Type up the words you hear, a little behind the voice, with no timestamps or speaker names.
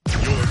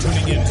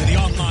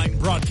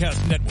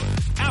broadcast network,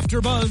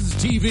 AfterBuzz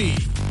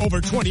TV. Over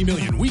 20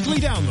 million weekly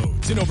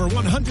downloads in over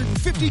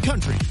 150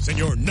 countries, and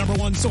your number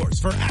one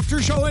source for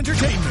after-show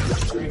entertainment.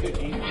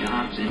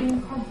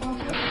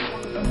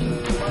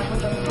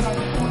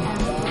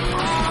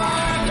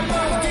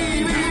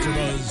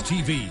 AfterBuzz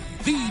TV,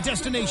 the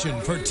destination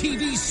for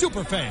TV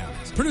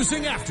superfans,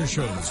 producing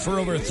aftershows for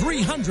over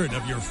 300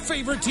 of your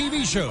favorite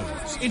TV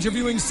shows,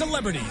 interviewing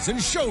celebrities and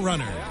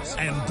showrunners,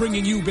 and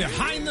bringing you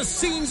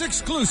behind-the-scenes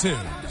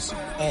exclusives.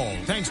 All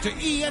thanks to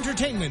E!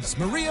 Entertainment's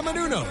Maria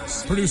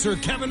Menounos, producer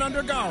Kevin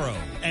Undergaro,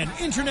 and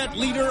internet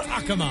leader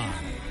Akamai.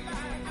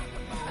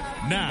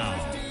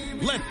 Now,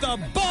 let the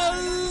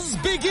buzz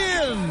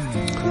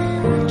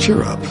begin!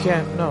 Cheer up.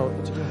 No.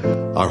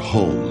 Our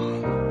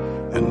home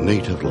and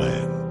native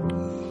land.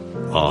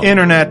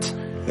 Internet.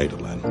 Native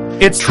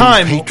land. It's True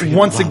time, patriot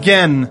once love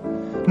again,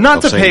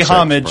 not of to pay same-sex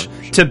homage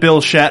partnership. to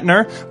Bill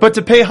Shatner, but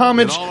to pay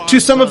homage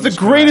to some of the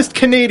greatest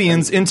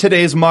Canadians in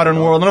today's modern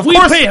world. And of We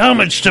course, pay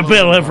homage to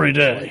Bill every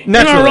day. In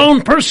Naturally. our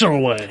own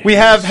personal way. we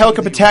have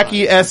Helga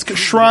Pataki-esque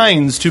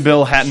shrines to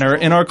Bill Shatner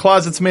in our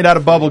closets made out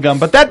of bubblegum.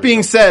 But that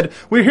being said,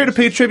 we're here to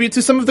pay tribute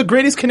to some of the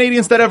greatest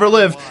Canadians that ever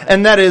lived,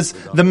 and that is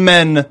the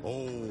men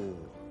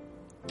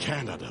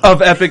Canada.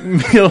 of Epic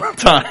Meal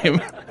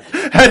Time.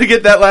 Had to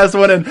get that last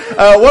one in.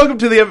 Welcome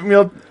to the Epic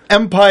Meal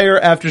Empire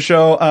After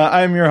Show.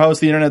 I am your host,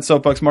 the Internet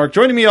Soapbox Mark.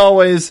 Joining me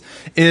always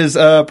is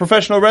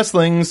professional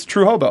wrestling's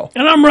True Hobo.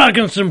 And I'm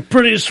rocking some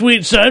pretty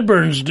sweet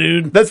sideburns,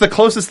 dude. That's the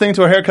closest thing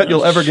to a haircut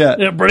you'll ever get.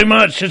 Yeah, pretty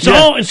much. It's Yeah.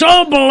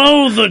 all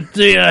below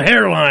the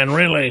hairline,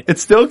 really.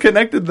 It's still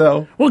connected,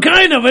 though. Well,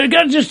 kind of. It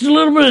got just a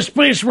little bit of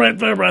space right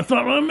there, but I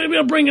thought, well, maybe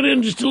I'll bring it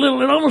in just a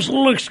little. It almost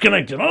looks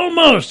connected.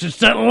 Almost. It's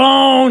that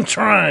long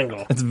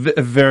triangle. It's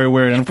very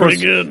weird. And of course,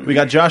 pretty good. we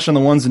got Josh on the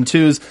ones and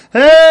twos.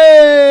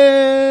 Hey!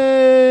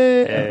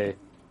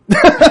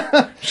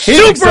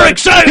 Super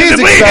excited to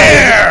be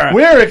here!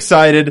 We're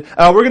excited.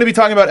 We're going to be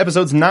talking about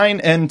episodes 9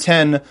 and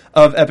 10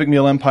 of Epic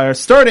Meal Empire,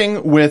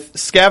 starting with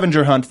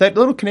Scavenger Hunt. That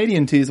little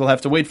Canadian tease will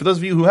have to wait for those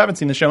of you who haven't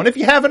seen the show. And if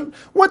you haven't,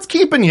 what's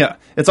keeping you?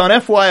 It's on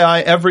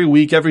FYI every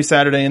week, every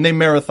Saturday, and they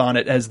marathon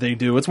it as they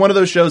do. It's one of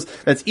those shows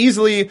that's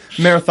easily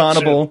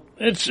marathonable.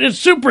 It's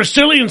super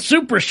silly and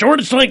super short.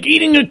 It's like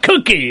eating a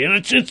cookie, and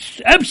it's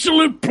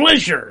absolute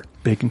pleasure.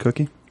 Bacon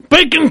cookie?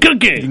 Bacon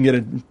cookie. You can get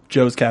a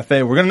Joe's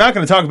Cafe. We're not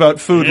going to talk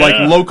about food like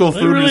local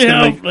food. They really We're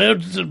have. just They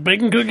have the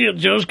bacon cookie at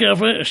Joe's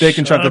Cafe.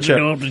 Bacon chocolate chip.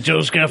 Go up to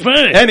Joe's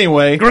Cafe.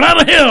 Anyway,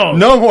 Granada Hills.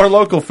 no more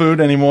local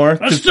food anymore.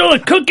 That's still a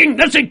cooking.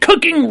 That's a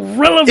cooking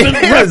relevant It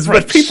reference. is,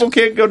 but people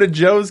can't go to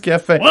Joe's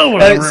Cafe. Well,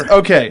 whatever. And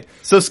okay,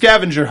 so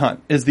Scavenger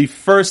Hunt is the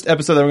first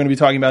episode that we're going to be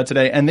talking about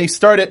today, and they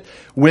start it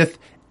with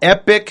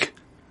epic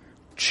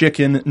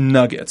chicken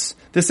nuggets.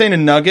 This ain't a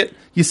nugget.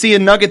 You see a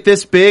nugget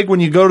this big when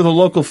you go to the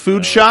local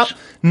food shop?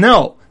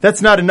 No,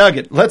 that's not a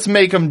nugget. Let's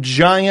make them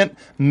giant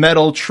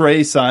metal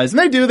tray size. And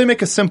they do. They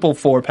make a simple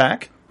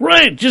 4-pack.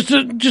 Right, just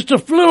a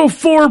little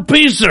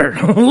four-piecer.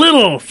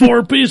 Little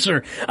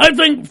four-piecer. I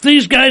think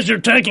these guys are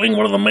tackling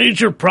one of the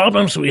major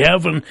problems we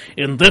have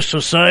in this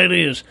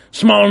society is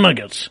small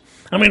nuggets.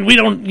 I mean, we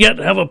don't yet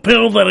have a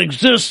pill that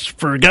exists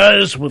for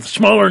guys with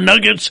smaller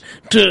nuggets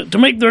to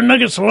make their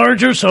nuggets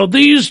larger, so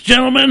these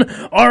gentlemen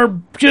are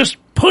just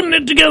putting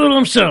it together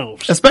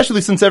themselves.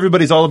 Especially since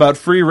everybody's all about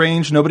free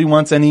range. Nobody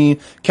wants any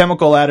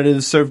chemical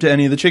additives served to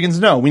any of the chickens.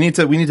 No, we need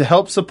to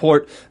help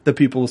support the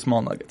people with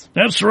small nuggets.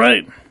 That's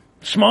right.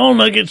 Small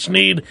nuggets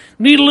need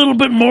a little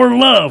bit more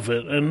love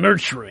and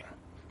nurturing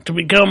to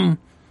become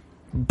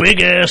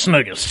big-ass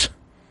nuggets.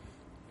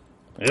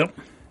 Yep.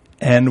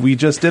 And we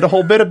just did a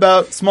whole bit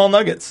about small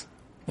nuggets.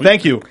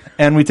 Thank you.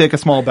 And we take a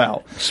small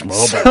bow.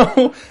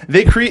 So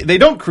they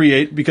don't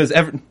create because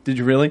did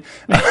you really?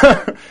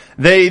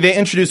 They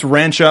introduced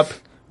Ranch Up,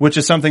 which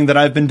is something that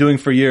I've been doing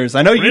for years.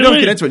 I know you don't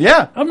get into it.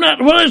 Yeah. I'm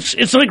not. Well,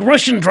 it's like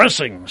Russian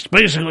dressing. It's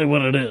basically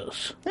what it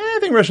is. I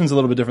think Russian's a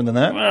little bit different than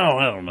that. Well,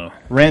 I don't know.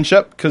 Ranch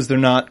Up because they're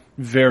not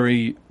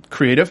very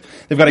creative.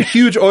 They've got a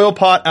huge oil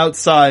pot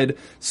outside.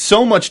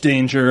 So much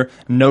danger,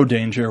 no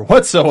danger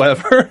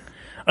whatsoever.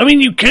 I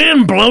mean, you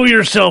can blow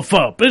yourself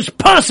up. It's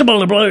possible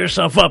to blow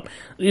yourself up.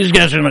 These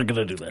guys are not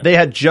going to do that. They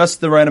had just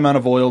the right amount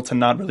of oil to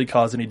not really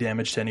cause any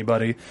damage to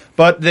anybody,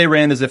 but they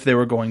ran as if they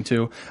were going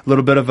to. A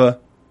little bit of a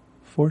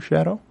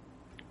foreshadow?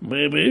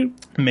 Maybe.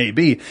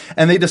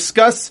 And they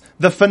discuss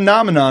the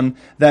phenomenon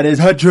that is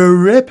a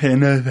drip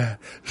in the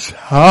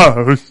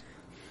sauce.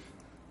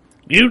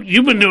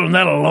 You've been doing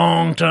that a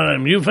long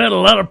time. You've had a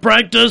lot of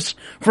practice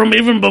from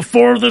even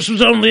before this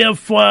was on the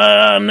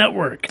FYI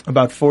network.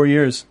 About 4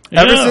 years.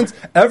 Yeah.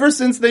 Ever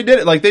since they did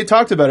it, like they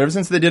talked about it, ever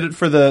since they did it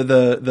for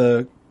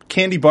the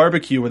candy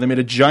barbecue where they made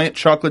a giant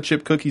chocolate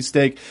chip cookie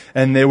steak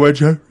and they were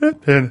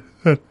dripping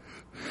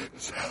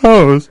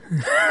sauce.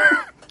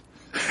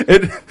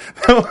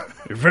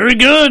 You're very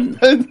good.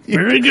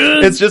 Very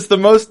good. It's just the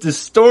most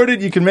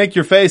distorted you can make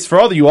your face. For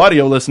all the you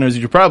audio listeners,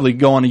 you should probably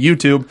go on to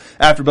YouTube,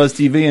 AfterBuzz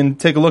TV, and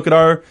take a look at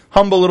our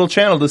humble little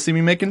channel to see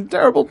me making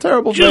terrible,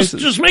 terrible faces.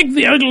 Just make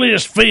the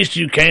ugliest face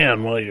you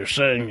can while you're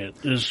saying it.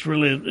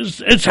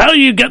 It's how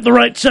you get the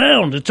right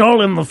sound. It's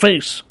all in the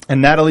face.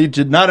 And Natalie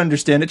did not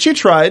understand it. She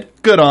tried.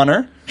 Good on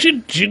her.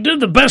 She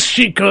did the best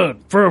she could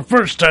for a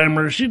first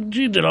timer. She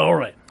did all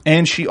right.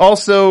 And she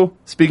also,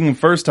 speaking of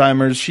first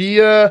timers, she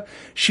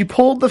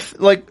pulled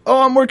oh,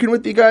 I'm working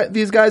with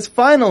these guys.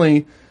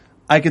 Finally,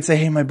 I could say,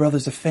 hey, my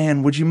brother's a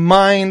fan. Would you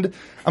mind?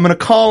 I'm gonna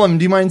call him.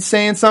 Do you mind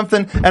saying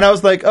something? And I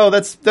was like, oh,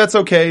 that's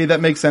okay. That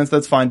makes sense.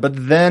 That's fine. But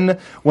then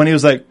when he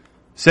was like,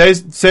 say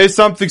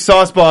something,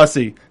 Sauce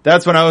Bossy,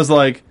 that's when I was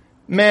like,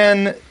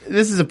 man,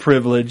 this is a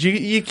privilege.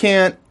 You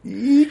can't.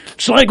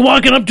 It's like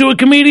walking up to a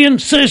comedian,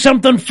 say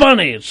something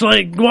funny. It's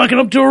like walking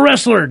up to a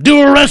wrestler,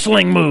 do a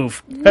wrestling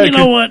move. Hey, you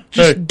know what?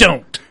 Just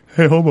don't.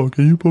 Hey, Hobo,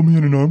 can you put me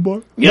in an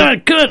armbar? Yeah, I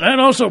could. I'd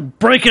also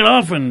break it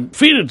off and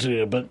feed it to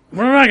you, but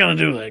we're not going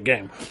to do that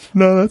game.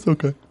 No, that's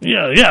okay.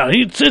 Yeah,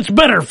 it's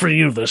better for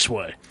you this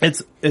way.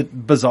 It's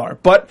bizarre,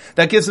 but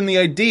that gives them the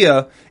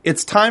idea.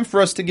 It's time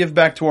for us to give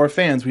back to our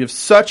fans. We have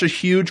such a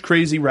huge,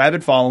 crazy,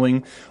 rabid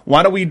following.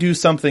 Why don't we do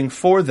something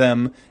for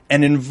them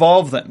and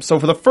involve them? So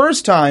for the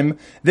first time,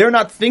 they're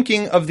not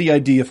thinking of the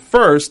idea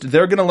first.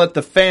 They're going to let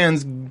the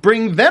fans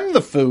bring them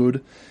the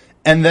food,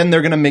 and then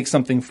they're going to make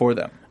something for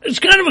them. It's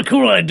kind of a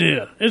cool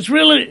idea. It's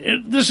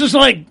really, this is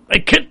like a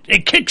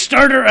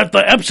Kickstarter at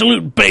the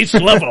absolute base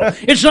level.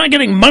 It's not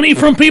getting money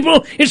from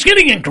people, it's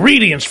getting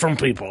ingredients from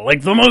people.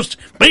 Like the most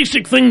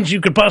basic things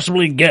you could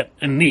possibly get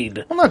and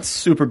need. Well, not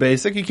super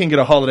basic. You can get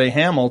a holiday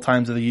ham all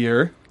times of the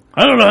year.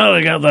 I don't know how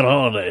they got that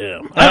holiday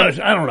ham.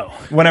 I don't know.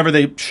 Whenever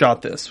they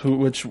shot this,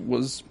 which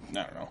was, I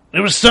don't know. It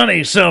was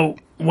sunny, so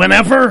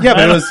whenever. Yeah,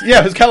 but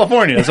it was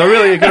California, so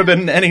really it could have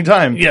been any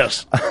time.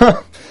 Yes.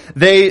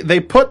 They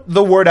put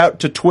the word out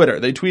to Twitter.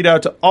 They tweet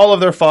out to all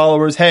of their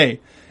followers, hey,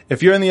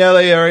 if you're in the LA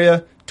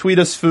area, tweet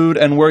us food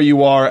and where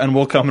you are, and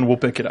we'll come and we'll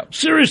pick it up.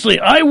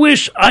 Seriously, I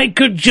wish I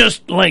could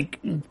just,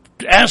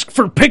 ask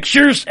for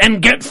pictures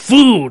and get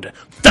food.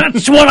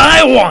 That's what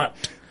I want.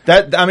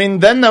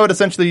 Then that would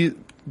essentially,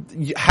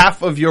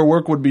 half of your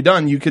work would be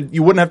done. You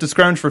wouldn't have to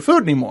scrounge for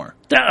food anymore.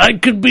 I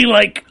could be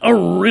a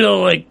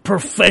real,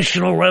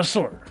 professional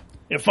wrestler.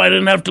 If I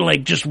didn't have to,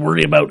 just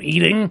worry about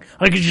eating,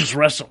 I could just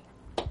wrestle.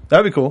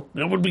 That'd be cool.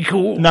 That would be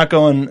cool. Not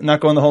going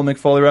the whole Mick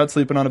Foley route,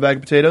 sleeping on a bag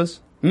of potatoes?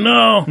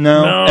 No.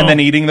 And then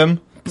eating them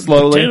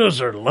slowly?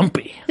 Potatoes are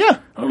lumpy. Yeah.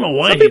 I don't know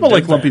why some people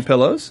like lumpy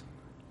pillows.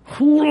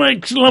 Who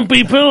likes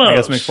lumpy pillows? I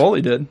guess Mick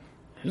Foley did.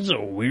 He's a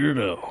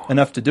weirdo.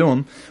 Enough to do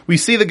him. We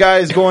see the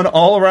guys going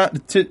all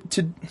around to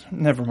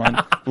never mind.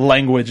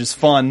 Language is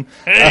fun.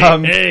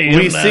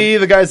 We see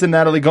the guys and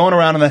Natalie going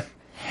around in the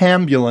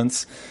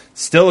ambulance.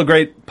 Still a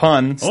great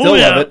pun. Still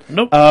love it.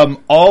 Nope.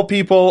 All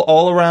people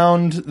all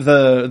around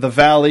the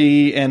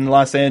valley in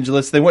Los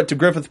Angeles. They went to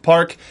Griffith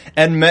Park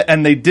and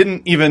they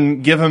didn't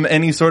even give him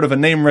any sort of a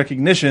name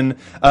recognition.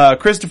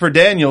 Christopher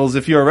Daniels,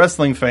 if you're a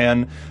wrestling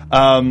fan,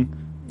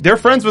 they're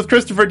friends with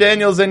Christopher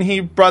Daniels, and he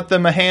brought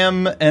them a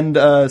ham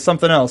and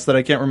something else that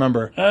I can't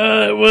remember.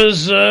 It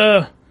was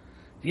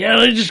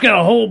they just got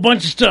a whole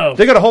bunch of stuff.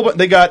 They got a whole bunch.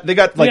 They got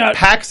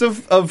packs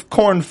of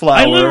corn flour.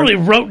 I literally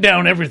wrote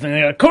down everything.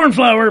 They got corn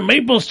flour,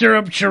 maple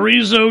syrup,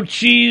 chorizo,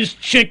 cheese,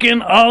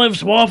 chicken,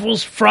 olives,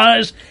 waffles,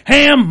 fries,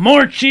 ham,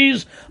 more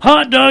cheese,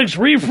 hot dogs,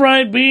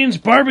 refried beans,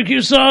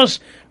 barbecue sauce,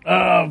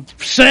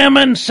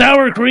 salmon,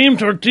 sour cream,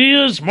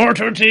 tortillas, more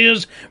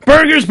tortillas,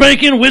 burgers,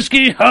 bacon,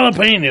 whiskey,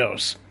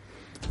 jalapenos.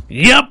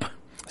 Yep.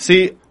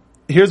 See,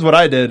 here's what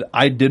I did.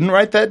 I didn't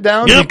write that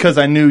down because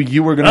I knew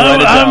you were going to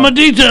write it down. I'm a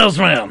details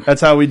man. That's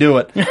how we do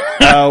it.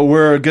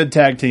 We're a good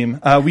tag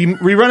team.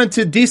 We run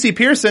into DC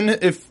Pearson.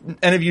 If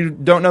any of you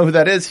don't know who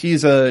that is,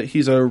 he's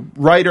a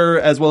writer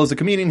as well as a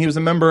comedian. He was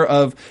a member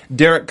of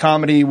Derek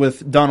Comedy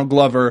with Donald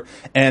Glover,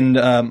 and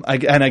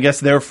I guess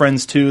they're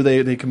friends too.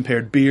 They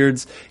compared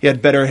beards. He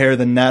had better hair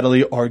than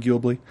Natalie,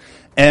 arguably,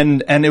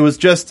 and it was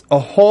just a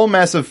whole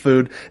mess of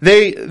food.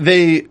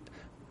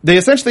 They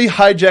essentially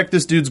hijacked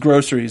this dude's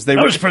groceries. That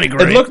was pretty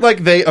great. It looked like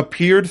they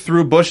appeared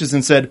through bushes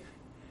and said,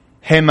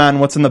 hey man,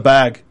 what's in the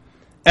bag?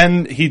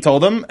 And he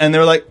told them, and they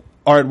were like,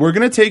 all right, we're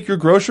going to take your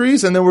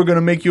groceries, and then we're going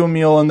to make you a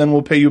meal, and then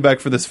we'll pay you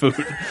back for this food.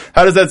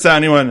 How does that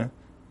sound? He went,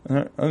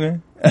 okay.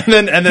 And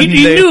then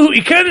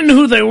he kind of knew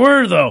who they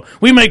were, though.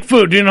 We make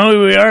food. Do you know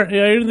who we are?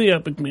 Yeah, you're the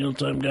Epic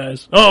Mealtime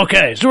guys. Oh,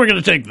 okay. So we're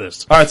going to take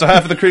this. All right, so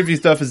half of the creepy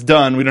stuff is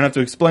done. We don't have to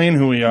explain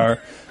who we are.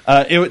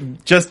 It was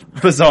just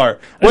bizarre.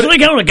 It's like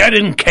how the guy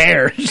didn't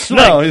care. This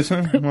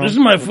is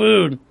my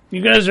food.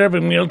 You guys are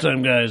Epic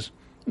Mealtime guys.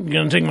 You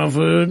gonna take my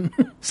food?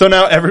 So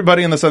now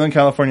everybody in the Southern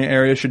California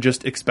area should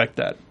just expect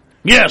that.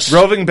 Yes.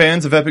 Roving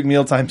bands of Epic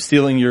Mealtime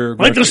stealing your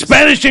groceries. Like the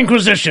Spanish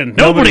Inquisition.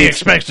 Nobody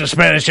expects the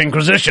Spanish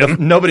Inquisition.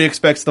 Nobody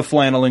expects the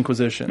Flannel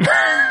Inquisition.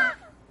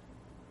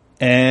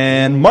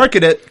 And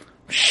market it.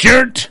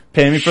 Shirt.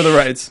 Pay me for the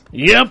rights.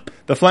 Yep.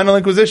 The Flannel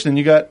Inquisition.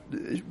 You got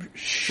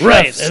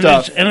right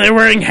stuff. and they're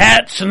wearing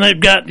hats, and they've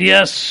got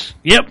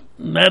yep.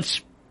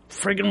 That's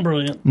Friggin'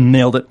 brilliant.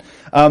 Nailed it.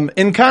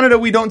 In Canada,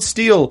 we don't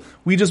steal;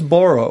 we just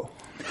borrow.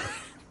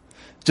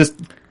 Just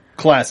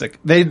classic.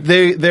 They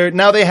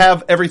now they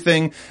have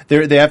everything.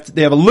 They have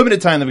a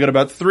limited time. They've got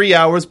about 3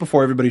 hours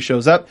before everybody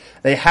shows up.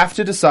 They have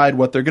to decide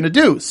what they're going to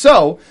do.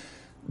 So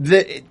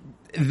they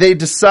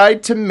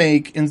decide to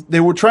make, and they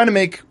were trying to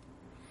make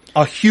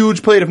a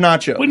huge plate of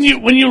nachos. When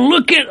you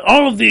look at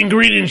all of the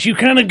ingredients, you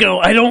kind of go,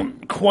 I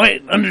don't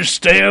quite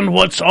understand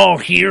what's all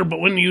here, but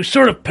when you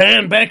sort of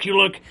pan back, you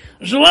look,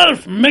 there's a lot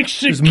of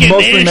mostly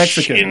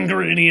Mexican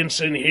ingredients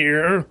in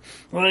here,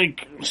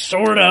 like,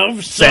 sort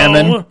of.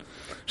 Salmon.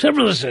 Except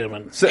for the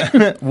salmon.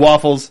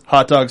 Waffles,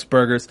 hot dogs,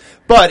 burgers.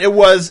 But it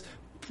was,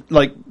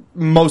 like,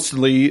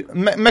 mostly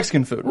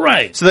Mexican food.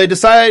 Right. So they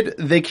decide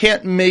they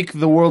can't make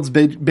the world's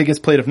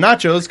biggest plate of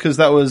nachos because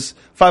that was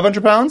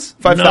 500 pounds?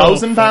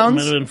 5,000 pounds?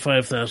 Might have been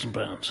 5,000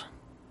 pounds.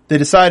 They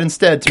decide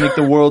instead to make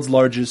the world's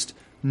largest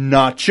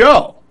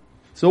nacho.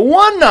 So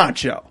one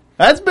nacho.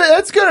 That's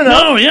good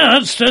enough. Oh, yeah,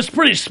 that's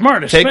pretty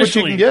smart. Take what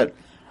you can get.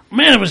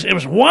 Man, it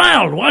was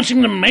wild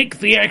watching them make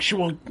the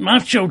actual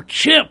nacho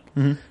chip.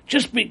 Mm-hmm.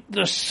 Just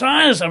the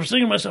size. I was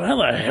thinking to myself, how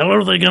the hell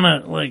are they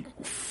gonna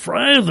like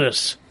fry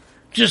this?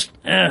 Just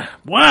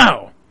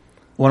wow.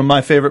 One of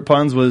my favorite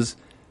puns was,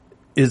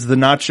 "Is the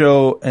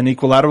nacho an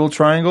equilateral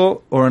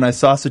triangle or an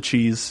isosceles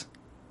cheese?"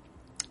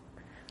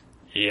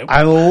 Yep.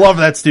 I love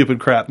that stupid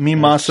crap. Mi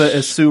masa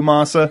es su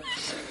masa.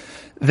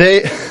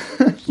 They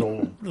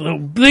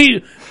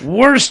the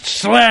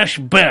worst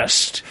 /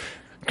 best.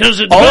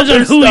 Because it depends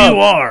on who you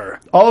are.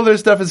 All of their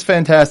stuff is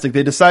fantastic.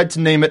 They decide to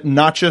name it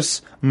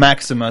Nachos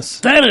Maximus.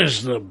 That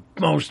is the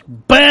most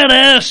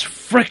badass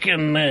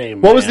frickin' name.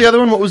 What was the other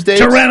one? What was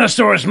Dave's?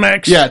 Tyrannosaurus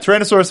Max. Yeah,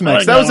 Tyrannosaurus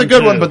Max. That was a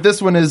good one, but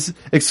this one is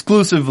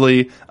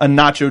exclusively a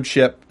nacho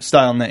chip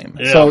style name.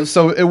 Yeah.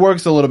 So it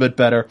works a little bit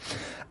better.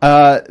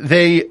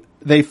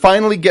 They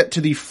finally get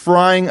to the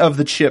frying of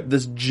the chip,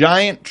 this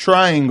giant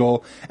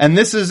triangle, and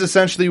this is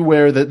essentially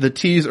where the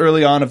tease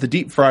early on of the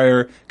deep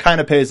fryer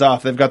kind of pays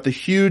off. They've got the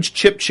huge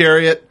chip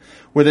chariot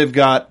where they've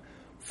got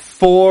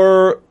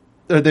four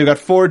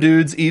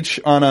dudes each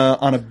on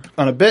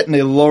a bit, and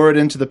they lower it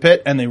into the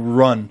pit and they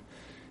run.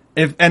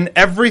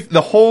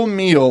 The whole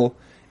meal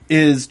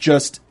is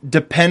just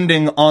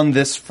depending on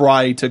this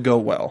fry to go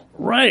well.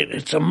 Right.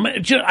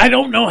 I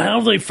don't know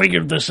how they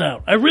figured this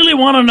out. I really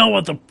want to know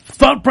what the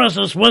thought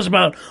process was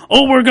about,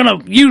 we're going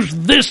to use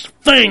this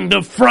thing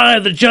to fry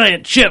the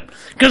giant chip,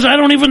 because I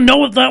don't even know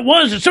what that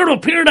was. It sort of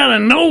appeared out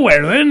of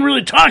nowhere. They didn't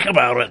really talk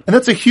about it. And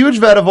that's a huge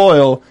vat of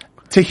oil.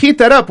 To heat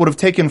that up would have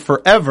taken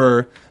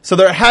forever, so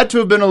there had to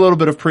have been a little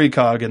bit of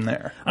precog in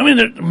there. I mean,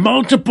 there's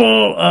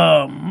multiple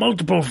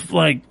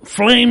like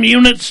flame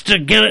units to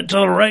get it to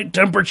the right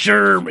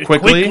temperature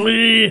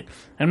quickly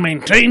and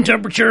maintain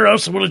temperature,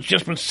 else it would have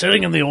just been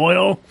sitting in the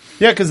oil.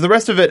 Yeah, because the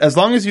rest of it, as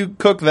long as you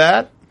cook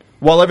that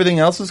while everything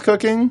else is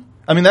cooking,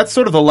 I mean, that's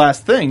sort of the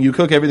last thing. You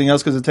cook everything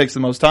else because it takes the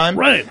most time.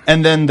 Right.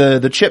 And then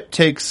the chip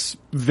takes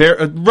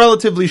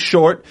relatively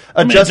short.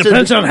 It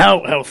depends on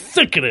how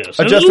thick it is.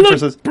 Adjusted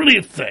it looked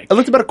pretty thick. It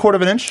looked about 1/4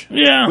 of an inch.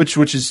 Yeah. Which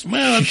is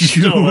that's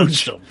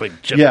huge. Still a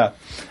big chip. Yeah.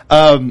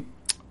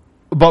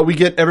 But we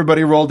get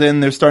everybody rolled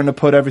in. They're starting to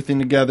put everything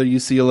together. You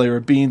see a layer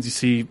of beans. You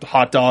see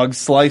hot dogs,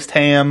 sliced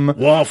ham.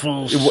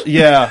 Waffles.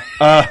 Yeah.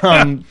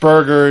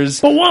 Burgers.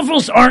 But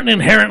waffles aren't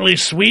inherently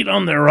sweet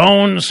on their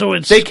own, so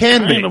it's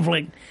kind of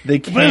like...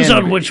 Depends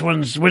on which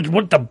ones,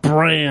 what the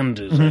brand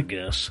is, I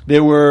guess. They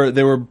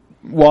were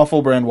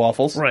waffle brand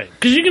waffles. Right.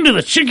 Because you can do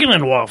the chicken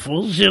and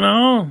waffles, you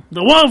know?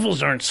 The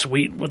waffles aren't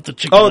sweet with the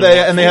chicken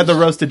and they had the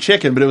roasted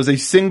chicken, but it was a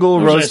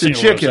single roasted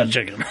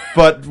chicken.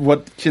 But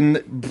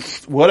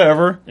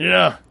whatever.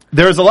 Yeah.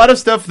 There's a lot of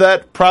stuff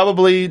that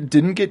probably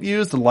didn't get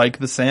used, like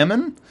the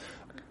salmon.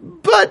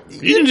 But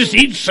you can just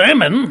eat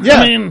salmon. Yeah.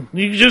 I mean,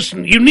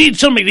 you need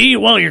something to eat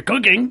while you're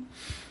cooking.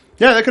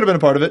 Yeah, that could have been a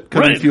part of it.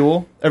 Could have been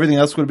fuel. Everything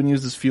else would have been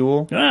used as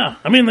fuel. Yeah.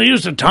 I mean, they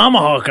used a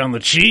tomahawk on the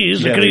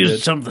cheese. They could have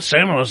used the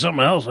salmon or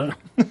something else. Huh?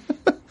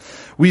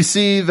 We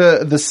see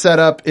the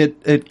setup.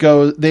 It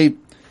goes. They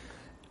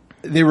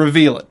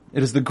reveal it.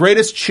 It is the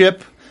greatest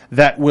chip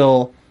that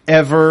will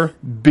ever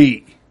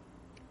be.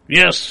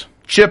 Yes.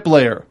 Chip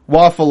layer,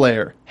 waffle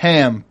layer,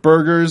 ham,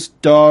 burgers,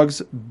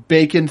 dogs,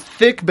 bacon,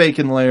 thick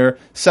bacon layer,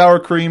 sour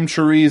cream,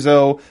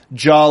 chorizo,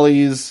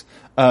 jollies,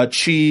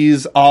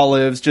 cheese,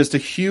 olives, just a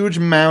huge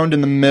mound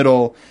in the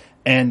middle,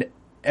 and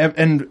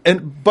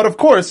but of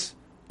course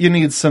you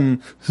need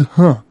some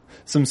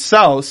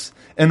sauce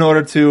in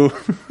order to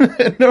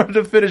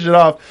finish it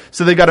off.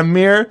 So they got a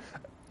mere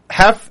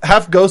half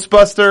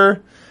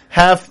Ghostbuster,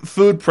 half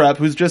food prep,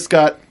 who's just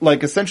got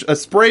like essentially a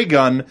spray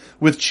gun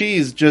with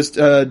cheese just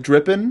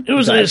dripping. It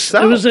was a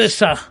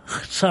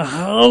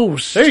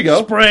house. There you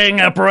go. Spraying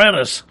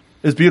apparatus.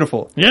 It was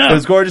beautiful. Yeah. It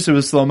was gorgeous. It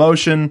was slow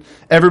motion.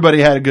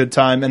 Everybody had a good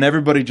time, and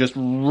everybody just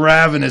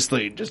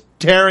ravenously just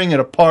tearing it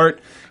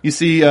apart. You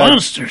see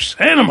monsters,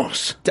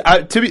 animals.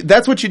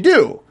 That's what you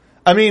do.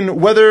 I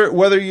mean,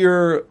 whether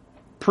you're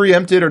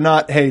preempted or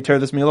not, hey, tear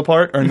this meal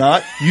apart or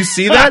not. You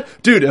see that?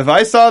 Dude, if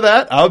I saw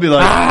that, I would be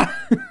like,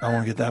 I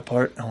want to get that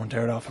part. I want to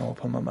tear it off and I want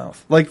to put it in my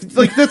mouth. Like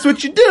that's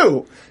what you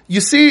do. You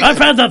see? I've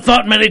had that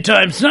thought many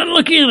times. Not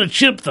looking at a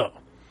chip, though.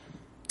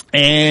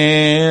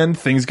 And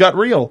things got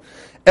real.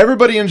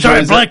 Everybody enjoys Sorry,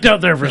 I it. blacked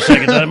out there for a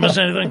second. Did I miss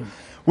anything?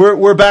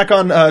 We're back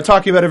on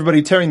talking about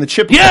everybody tearing the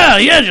chip Yeah,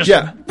 apart.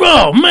 yeah.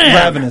 Oh, man.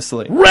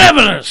 Ravenously.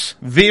 Ravenous.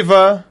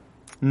 Viva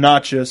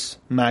Notchus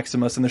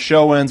Maximus, and the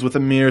show ends with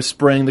Amir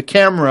spraying the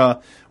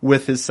camera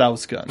with his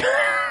souse gun.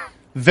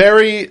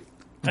 Very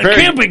That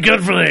can't be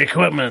good for the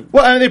equipment.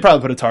 well. I mean, they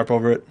probably put a tarp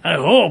over it. I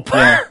hope.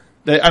 Yeah.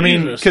 I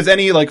mean, Jesus. because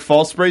any like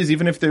false sprays,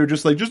 even if they were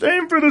just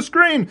aim for the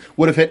screen,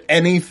 would have hit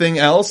anything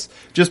else.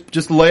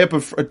 Just lay up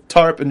a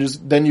tarp and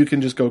then you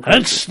can just go crazy.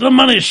 That's the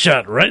money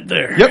shot right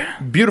there. Yep,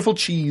 beautiful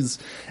cheese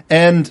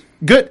and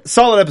good,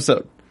 solid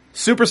episode.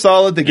 Super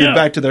solid. They give Yeah.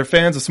 back to their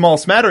fans, a small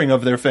smattering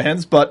of their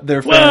fans, but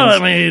their fans Well, I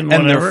mean,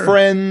 and their whatever.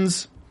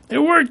 friends. It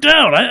worked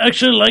out. I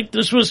actually liked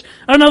this. Was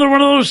another one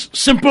of those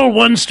simple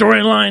one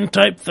storyline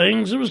type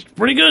things. It was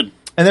pretty good.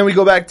 And then we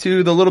go back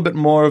to the little bit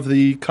more of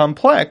the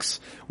complex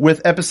with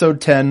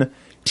episode 10,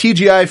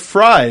 TGI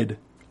Fried,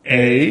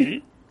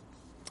 a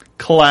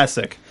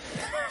classic.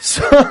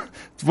 So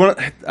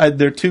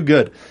they're too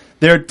good.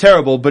 They're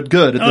terrible, but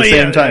good at the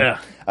same time.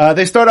 Yeah.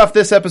 They start off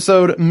this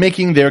episode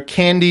making their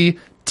candy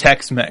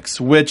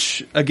Tex-Mex,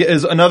 which again,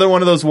 is another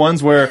one of those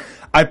ones where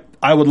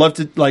I would love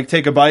to like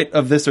take a bite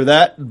of this or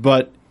that,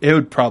 but it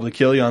would probably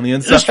kill you on the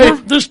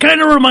inside. This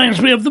kind of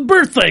reminds me of the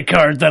birthday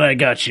card that I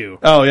got you.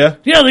 Oh, yeah?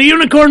 Yeah, the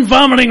unicorn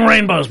vomiting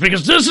rainbows,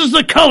 because this is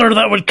the color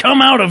that would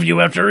come out of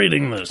you after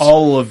eating this.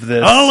 All of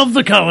this. All of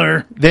the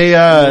color.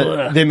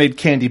 They made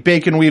candy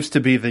bacon weaves to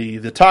be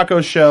the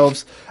taco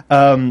shelves.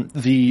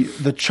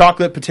 The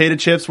chocolate potato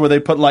chips where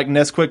they put like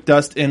Nesquik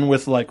dust in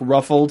with like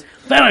ruffled.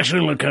 That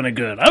actually looked kind of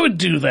good. I would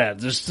do that.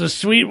 Just the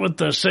sweet with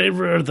the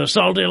savor or the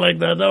salty like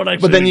that. That would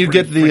actually. But then be you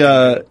get pretty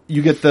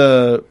freaking good.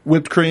 the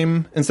whipped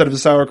cream instead of the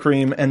sour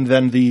cream, and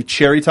then the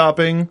cherry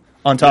topping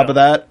on top of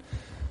that.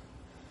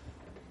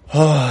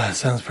 Oh, that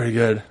sounds pretty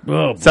good.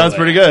 Oh, Sounds boy.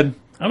 pretty good.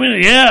 I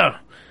mean, yeah.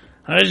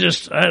 I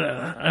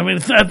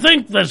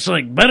think that's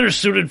like better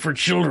suited for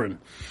children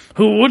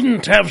who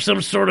wouldn't have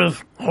some sort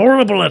of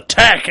horrible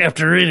attack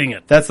after eating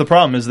it. That's the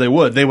problem. Is they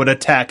would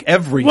attack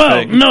everything.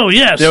 Well, no,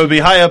 yes. They would be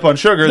high up on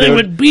sugar. They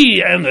would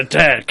be an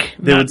attack.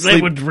 They would They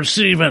sleep- would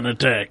receive an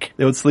attack.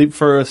 They would sleep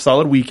for a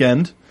solid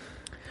weekend.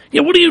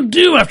 Yeah, what do you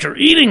do after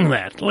eating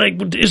that?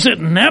 Like, is it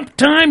nap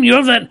time? You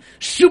have that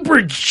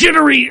super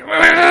jittery,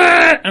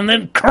 and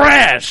then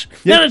crash.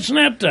 Yeah. Then it's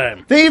nap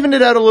time. They evened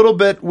it out a little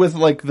bit with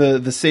like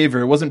the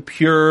savor. It wasn't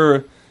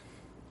pure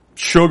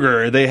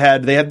sugar. They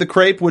had the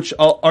crepe, which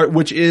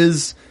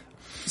is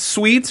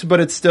sweet, but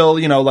it's still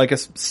like a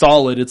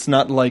solid. It's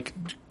not like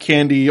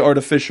candy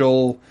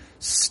artificial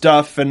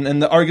stuff, and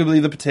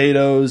arguably the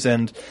potatoes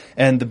and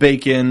the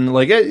bacon.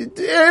 Like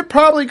it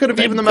probably could have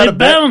evened them out a They bit.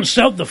 balanced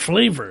out the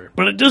flavor,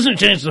 but it doesn't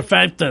change the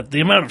fact that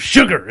the amount of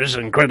sugar is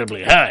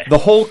incredibly high. The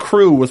whole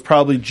crew was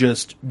probably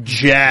just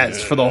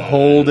jazzed for the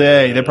whole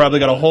day. They probably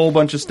got a whole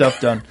bunch of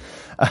stuff done.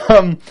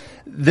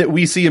 That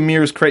we see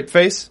Amir's crepe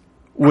face,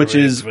 which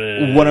is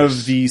one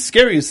of the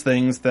scariest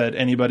things that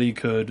anybody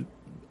could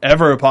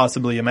ever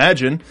possibly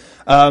imagine.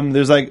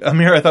 There's like,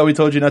 Amir, I thought we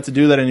told you not to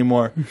do that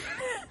anymore.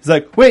 He's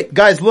like, wait,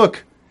 guys,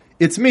 look,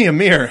 it's me,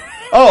 Amir.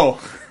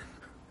 Oh,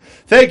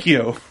 thank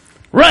you.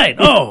 Right.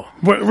 Oh,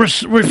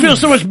 we feel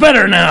so much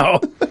better now.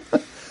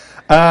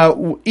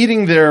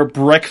 Eating their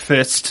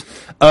breakfast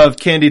of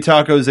candy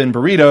tacos and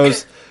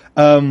burritos.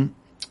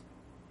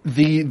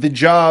 The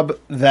job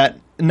that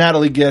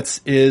Natalie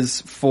gets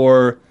is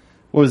for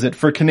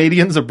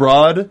Canadians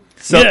abroad,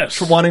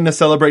 Yes. wanting to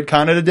celebrate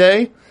Canada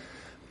Day,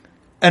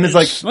 and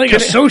it's like a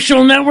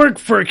social network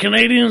for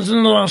Canadians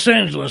in the Los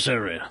Angeles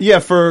area. yeah,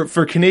 for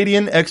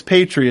Canadian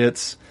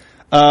expatriates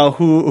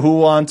who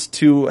want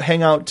to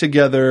hang out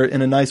together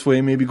in a nice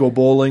way, maybe go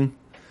bowling.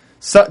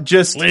 So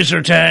just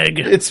Laser tag.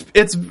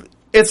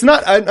 It's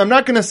not. I'm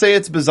not going to say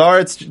it's bizarre.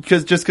 It's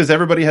because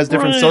everybody has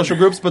different Right. social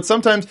groups. But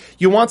sometimes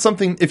you want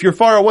something. If you're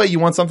far away, you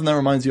want something that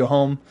reminds you of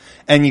home,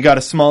 and you got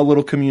a small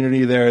little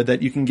community there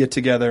that you can get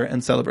together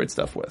and celebrate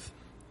stuff with.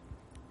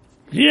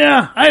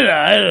 Yeah,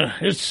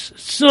 it's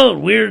still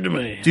weird to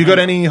me. Do you go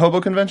to any hobo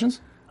conventions?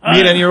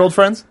 Meet any of your old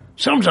friends?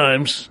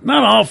 Sometimes,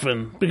 not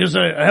often, because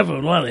I have a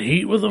lot of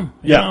heat with them.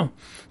 You Yeah. know?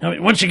 I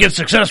mean, once you get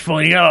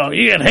successful, you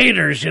get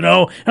haters, and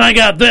I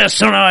got this,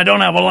 so now I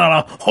don't have a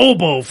lot of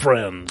hobo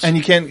friends. And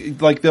you can't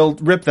they'll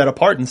rip that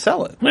apart and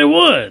sell it. They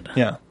would.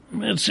 Yeah.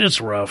 It's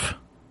rough.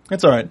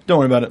 It's all right. Don't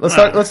worry about it. Let's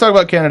talk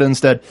about Canada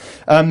instead.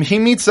 He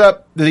meets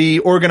up the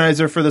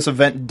organizer for this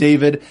event,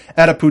 David,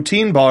 at a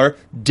poutine bar.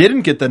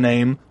 Didn't get the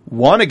name.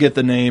 Want to get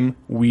the name.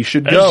 We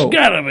should go. It's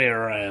gotta be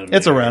around.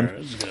 It's here. around.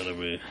 It's gotta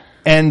be.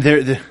 And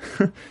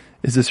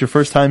is this your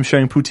first time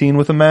sharing poutine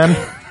with a man?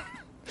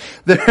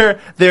 They're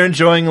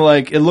enjoying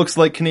it looks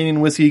like Canadian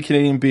whiskey,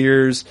 Canadian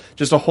beers,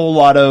 just a whole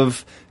lot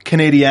of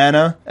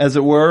Canadiana, as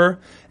it were.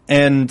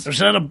 And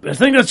I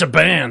think that's a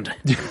band.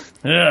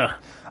 Yeah.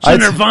 It's a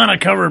Nirvana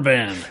cover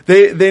band.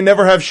 They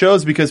never have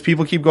shows because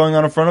people keep going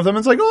on in front of them.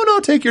 It's like, oh no,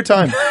 take your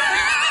time.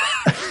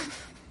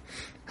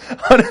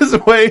 On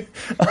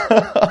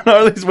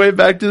Harley's way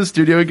back to the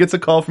studio, he gets a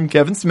call from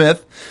Kevin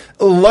Smith,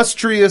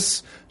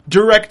 illustrious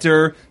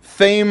director,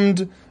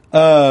 famed,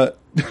 I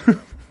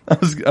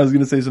was going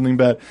to say something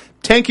bad.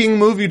 Tanking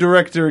movie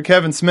director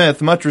Kevin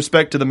Smith. Much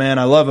respect to the man.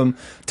 I love him.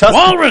 Tusk,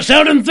 Walrus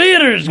out in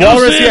theaters. Go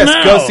Walrus, see it yes,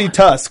 now. go see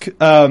Tusk.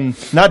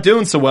 Not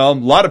doing so well. A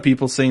lot of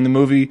people seeing the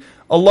movie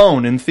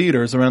alone in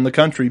theaters around the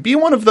country. Be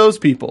one of those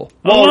people.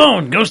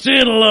 Alone. Go see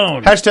it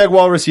alone. Hashtag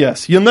Walrus,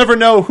 yes. You'll never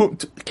know who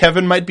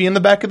Kevin might be in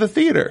the back of the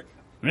theater.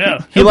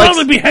 Yeah. He'll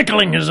probably be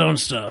heckling his own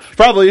stuff.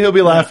 Probably. He'll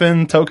be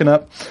laughing, token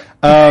up.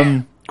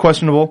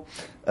 Questionable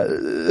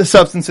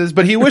substances.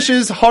 But he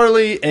wishes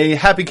Harley a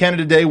happy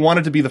Canada Day,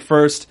 wanted to be the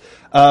first.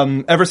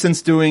 Ever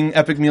since doing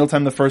Epic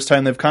Mealtime the first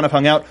time, they've kind of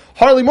hung out.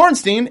 Harley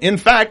Morenstein, in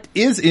fact,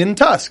 is in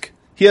Tusk.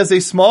 He has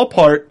a small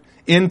part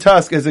in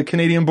Tusk as a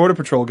Canadian Border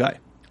Patrol guy.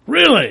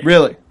 Really?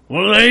 Really.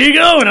 Well, there you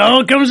go. It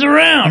all comes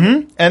around.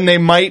 Mm-hmm. And they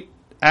might,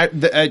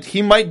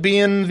 he might be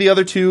in the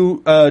other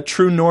two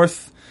True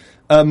North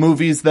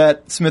movies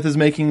that Smith is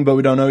making, but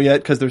we don't know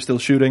yet because they're still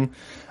shooting.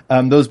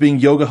 Those being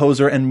Yoga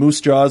Hoser and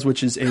Moose Jaws,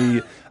 which is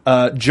a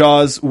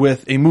Jaws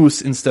with a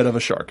moose instead of a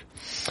shark.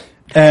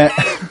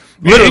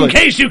 Literally. In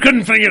case you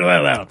couldn't figure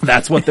that out.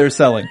 That's what they're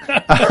selling.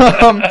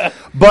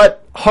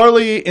 But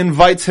Harley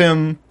invites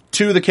him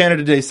to the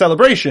Canada Day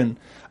celebration,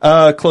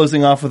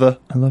 closing off with a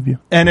 "I love you,"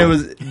 and it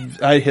was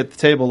I hit the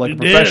table like a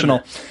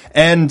professional,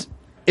 and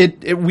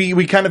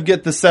we kind of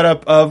get the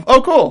setup of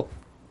cool,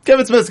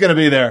 Kevin Smith's going to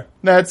be there.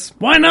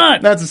 Why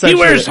not? That's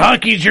essentially he wears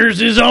hockey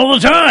jerseys all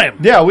the time.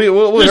 Yeah,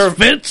 we'll hear,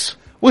 fits.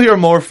 We'll hear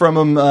more from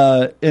him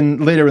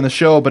later in the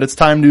show, but it's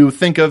time to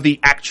think of the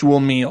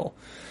actual meal.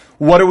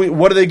 What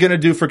are they going to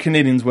do for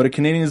Canadians? What do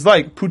Canadians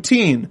like?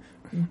 Poutine,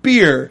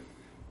 beer,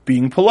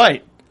 being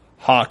polite,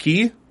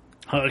 hockey,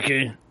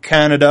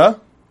 Canada,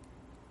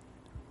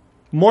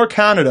 more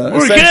Canada.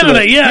 More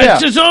Canada, yeah.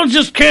 It's all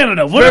just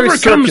Canada. Whatever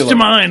comes to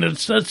mind,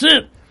 that's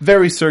it.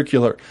 Very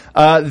circular.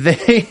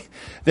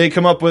 They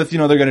come up with,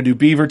 they're going to do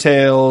beaver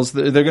tails.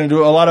 They're going to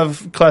do a lot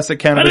of classic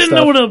Canada stuff. I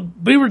didn't know what a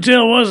beaver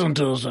tail was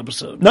until this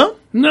episode. No?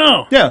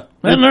 No. Yeah.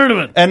 I hadn't heard of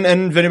it. And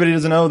if anybody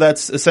doesn't know,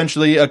 that's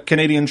essentially a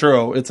Canadian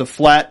churro. It's a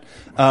flat,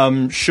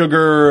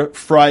 sugar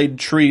fried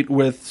treat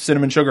with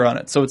cinnamon sugar on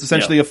it. So it's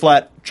essentially a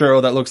flat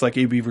churro that looks like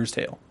a beaver's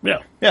tail. Yeah.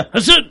 Yeah.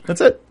 That's it.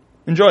 That's it.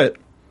 Enjoy it.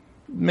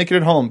 Make it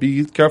at home.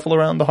 Be careful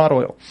around the hot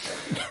oil.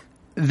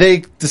 They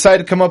decide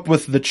to come up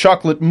with the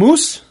chocolate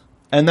mousse,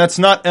 and that's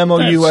not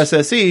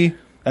M-O-U-S-S-E.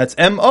 That's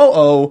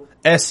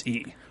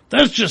M-O-O-S-E.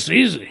 That's just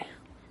easy.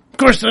 Of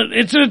course, I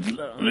didn't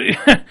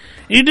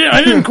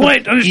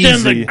quite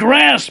understand the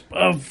grasp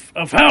of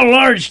how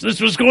large this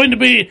was going to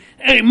be.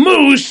 A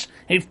mousse,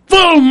 a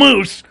full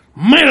mousse,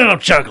 made out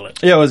of chocolate.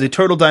 Yeah, it was a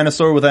turtle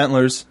dinosaur with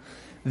antlers.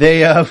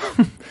 They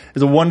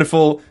is a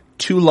wonderful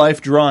to-life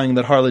drawing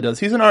that Harley does.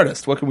 He's an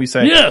artist. What can we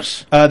say?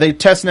 Yes. They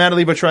test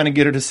Natalie by trying to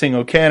get her to sing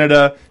 "O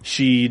Canada."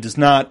 She does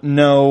not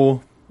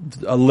know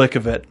a lick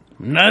of it.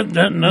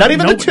 Not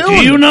even the tune.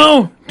 Do you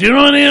know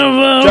any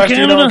of Josh, Canada? do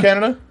you know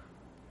Canada?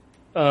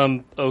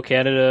 O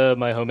Canada,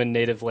 my home and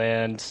native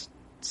land,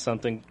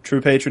 something... True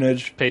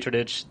patronage,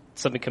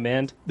 something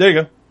command. There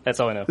you go. That's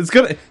all I know. It's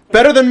good.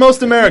 Better than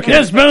most Americans.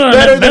 Yes,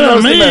 better than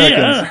most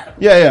Americans.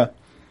 Yeah.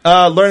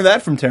 Learned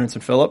that from Terrence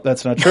and Phillip.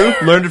 That's not true.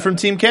 Learned it from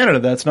Team Canada.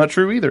 That's not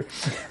true either.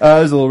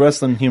 There's a little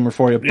wrestling humor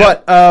for you.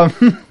 Yep.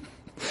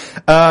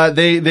 But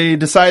they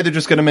decide they're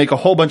just going to make a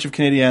whole bunch of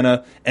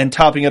Canadiana and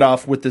topping it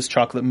off with this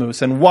chocolate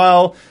mousse. And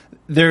while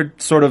they're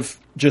sort of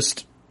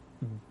just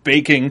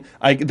baking,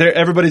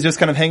 everybody's just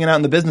kind of hanging out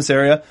in the business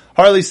area,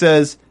 Harley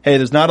says, hey,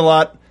 there's not a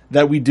lot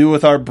that we do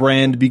with our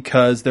brand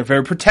because they're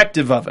very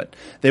protective of it.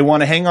 They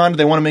want to hang on.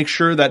 They want to make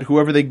sure that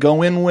whoever they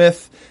go in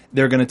with,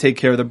 they're going to take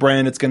care of the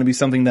brand. It's going to be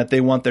something that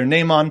they want their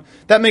name on.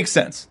 That makes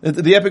sense.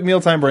 The Epic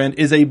Mealtime brand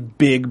is a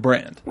big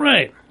brand.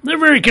 Right. They're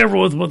very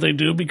careful with what they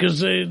do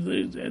because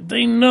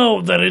they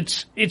know that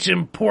it's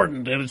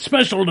important and it's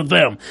special to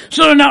them.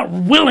 So they're not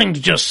willing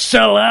to just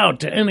sell out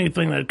to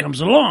anything that comes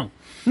along.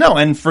 No,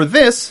 and for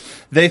this,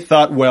 they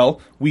thought,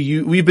 well,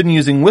 we've been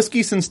using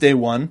whiskey since day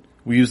one.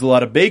 We use a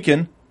lot of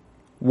bacon.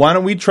 Why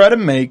don't we try to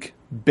make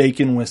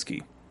bacon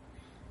whiskey?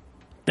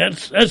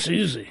 That's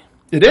easy.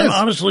 It is. And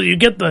honestly,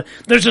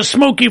 there's a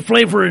smoky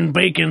flavor in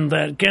bacon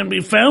that can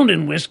be found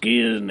in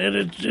whiskey, and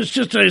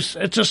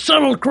it's a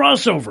subtle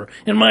crossover,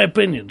 in my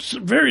opinion. It's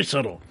very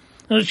subtle.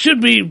 And it should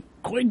be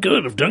quite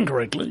good if done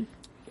correctly.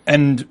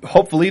 And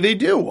hopefully they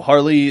do.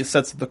 Harley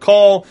sets the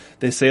call.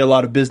 They say a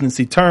lot of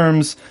businessy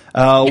terms.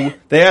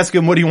 They ask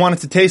him, what do you want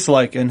it to taste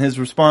like? And his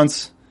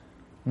response,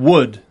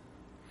 wood.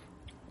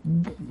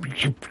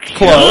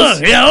 Close.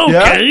 Yeah,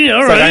 okay, yeah?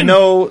 All it's right. Like, I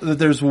know that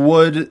there's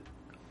wood.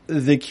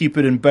 They keep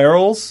it in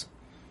barrels.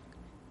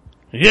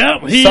 Yeah,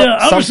 he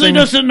obviously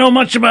doesn't know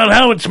much about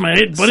how it's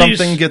made, but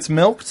something gets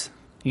milked?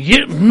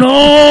 Yeah,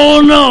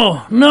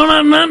 no.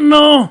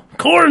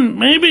 Corn,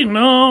 maybe?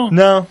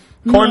 No.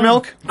 Corn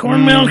milk?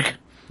 Corn milk?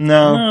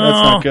 No,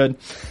 that's not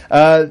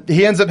good.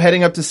 He ends up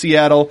heading up to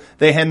Seattle.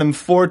 They hand him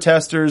 4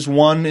 testers.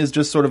 One is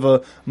just sort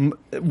of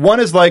one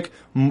is like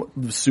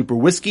super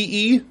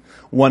whiskey-y,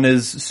 one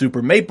is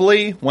super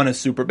mapley, one is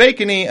super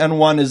bacony, and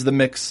one is the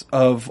mix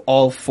of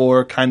all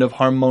 4 kind of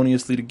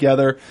harmoniously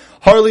together.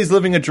 Harley's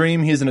living a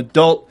dream. He's an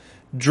adult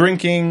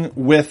drinking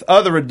with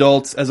other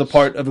adults as a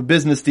part of a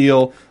business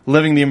deal,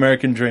 living the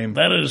American dream.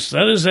 That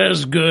is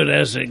as good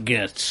as it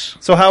gets.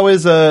 So how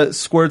is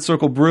Squared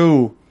Circle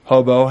Brew,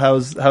 Hobo?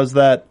 How's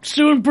that? It's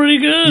doing pretty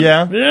good.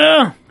 Yeah?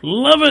 Yeah.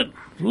 Love it.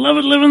 Love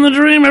it, living the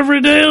dream every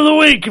day of the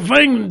week. If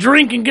I can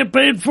drink and get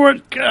paid for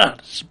it, God,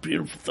 it's a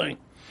beautiful thing.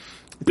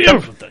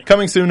 Beautiful thing.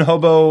 Coming soon,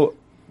 Hobo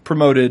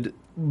promoted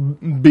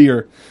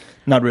beer.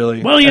 Not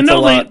really. Well, That's a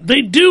lot.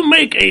 they do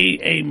make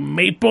a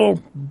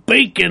maple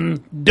bacon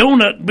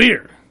donut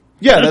beer.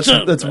 Yeah,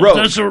 that's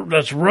Rogue.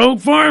 That's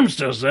Rogue Farms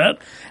does that,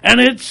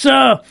 and it's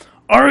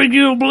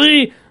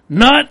arguably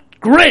not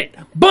great,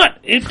 but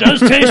it does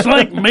taste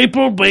like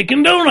maple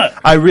bacon donut.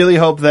 I really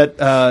hope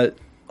that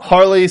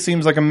Harley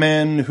seems like a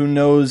man who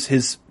knows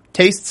his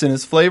tastes and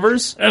his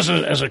flavors. As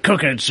a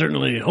cook, I'd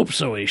certainly hope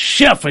so. A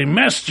chef, a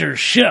master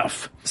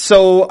chef.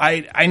 So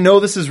I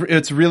know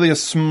it's really a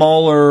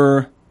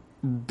smaller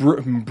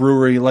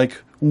brewery, like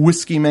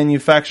whiskey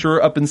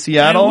manufacturer up in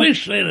Seattle. I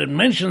wish they had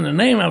mentioned the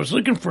name. I was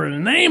looking for a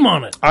name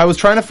on it. I was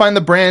trying to find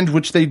the brand,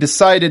 which they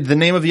decided the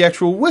name of the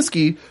actual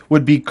whiskey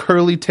would be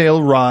Curly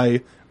Tail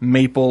Rye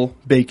Maple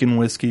Bacon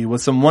Whiskey,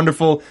 with some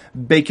wonderful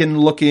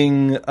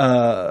bacon-looking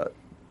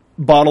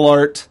bottle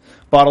art,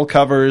 bottle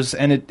covers,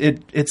 and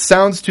it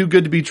sounds too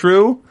good to be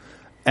true,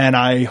 and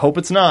I hope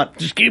it's not.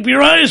 Just keep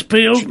your eyes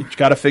peeled. You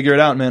got to figure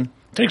it out, man.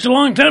 Takes a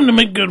long time to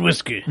make good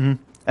whiskey.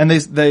 Mm-hmm. And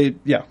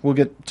we'll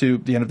get to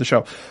the end of the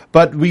show.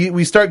 But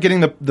we start getting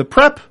the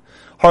prep.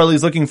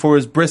 Harley's looking for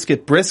his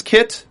brisket,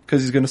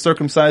 because he's going to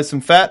circumcise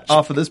some fat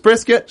off of this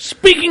brisket.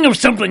 Speaking of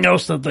something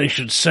else that they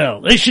should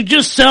sell, they should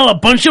just sell a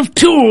bunch of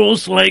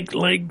tools, like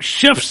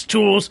chef's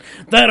tools,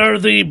 that are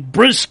the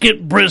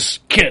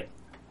brisket.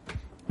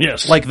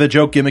 Yes. Like the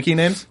joke gimmicky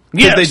names?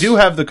 Yes. They do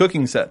have the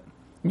cooking set.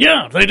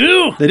 Yeah, they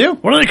do. They do.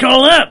 What do they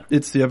call that?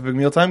 It's the Epic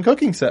Mealtime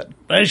cooking set.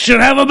 They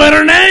should have a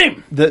better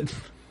name.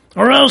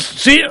 Or else,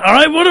 see,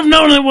 I would have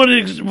known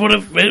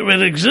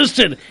it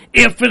existed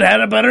if it had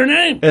a better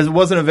name. As it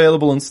wasn't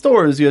available in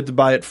stores, you had to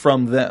buy it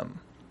from them.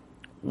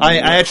 I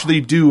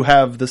actually do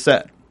have the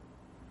set.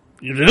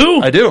 You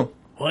do? I do.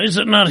 Why is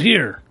it not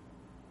here?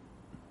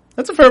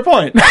 That's a fair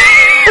point.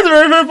 That's a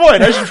very fair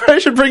point. I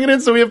should bring it in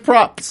so we have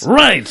props.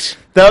 Right.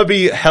 That would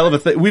be a hell of a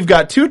thing. We've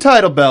got 2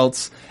 title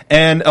belts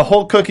and a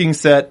whole cooking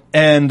set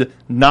and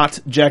not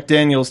Jack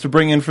Daniels to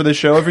bring in for the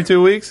show every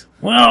 2 weeks.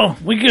 Well,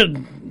 we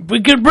could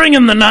bring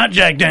in the not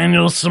Jack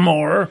Daniels some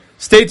more.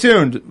 Stay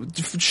tuned.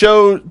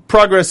 Show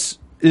progress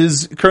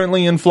is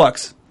currently in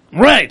flux.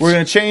 Right. We're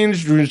going to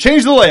change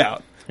the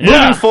layout. Yeah.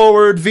 Moving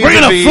forward, we're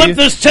going to flip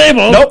this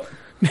table. Nope.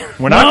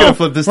 We're not going to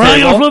flip this table. We're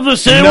not going to flip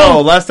this table?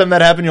 No, last time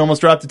that happened, you almost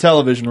dropped the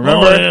television,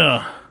 remember? Oh,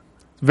 yeah.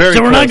 Very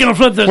so we're close. not going to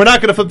flip this. We're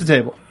not going to flip the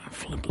table.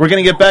 We're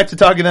going to get back to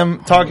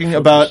talking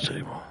about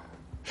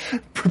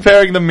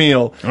preparing the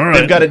meal. All right.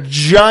 They've got a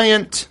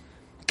giant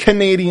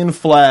Canadian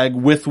flag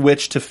with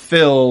which to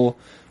fill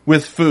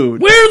with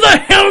food. Where the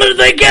hell did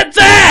they get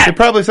that?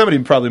 Somebody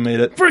probably made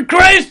it. For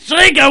Christ's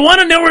sake, I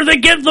want to know where they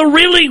get the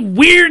really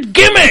weird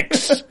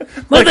gimmicks.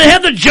 Like they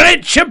had the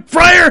giant chip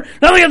fryer,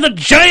 now they have the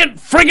giant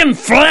friggin'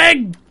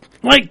 flag,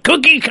 like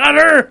cookie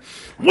cutter.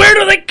 Where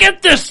do they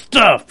get this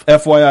stuff?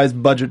 FYI's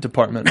budget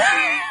department.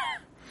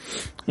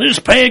 They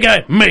just pay a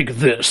guy, make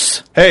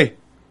this. Hey,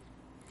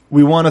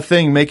 we want a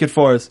thing, make it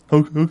for us.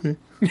 Okay.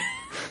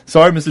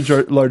 Sorry,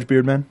 Mr. Large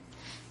Beard Man.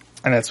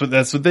 And that's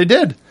what they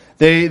did.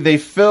 They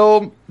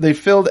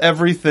filled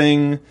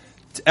everything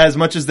as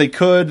much as they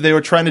could. They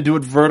were trying to do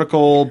it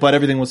vertical, but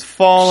everything was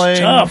falling. It's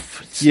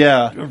tough.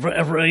 Yeah.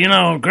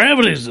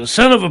 Gravity's the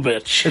son of a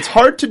bitch. It's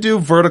hard to do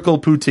vertical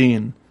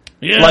poutine.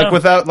 Yeah. Like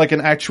without like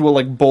an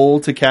actual bowl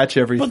to catch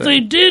everything. But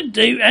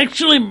they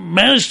actually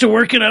managed to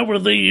work it out where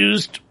they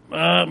used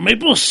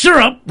maple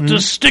syrup to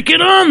stick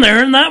it on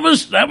there, and that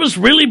was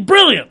really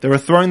brilliant. They were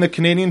throwing the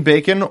Canadian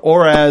bacon,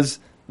 or as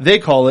they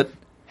call it,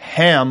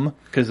 ham,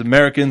 because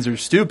Americans are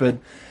stupid,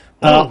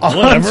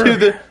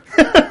 onto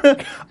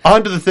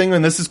the thing.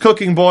 And this is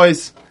cooking,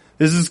 boys.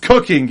 This is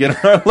cooking.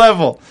 Get on our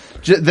level.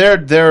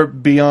 They're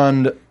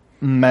beyond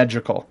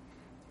magical.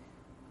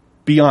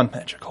 Beyond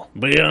magical.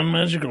 Beyond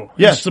magical.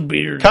 Yeah. It's the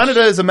beard.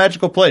 Canada is a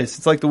magical place.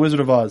 It's like the Wizard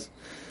of Oz.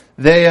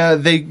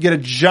 They get a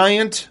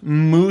giant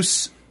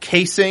moose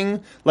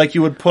casing, like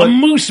you would put a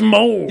moose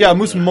mold. Yeah, a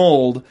moose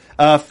mold.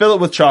 Fill it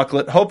with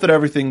chocolate. Hope that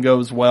everything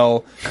goes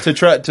well. To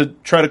try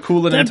to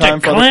cool it in time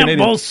for the clamp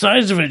Canadians. both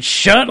sides of it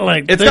shut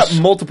like it's this.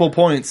 got multiple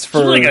points for.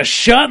 It's like a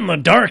shot in the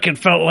dark. It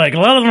felt like a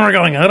lot of them are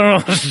going, I don't know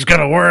if this is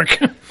gonna work.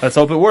 Let's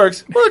hope it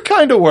works. Well, it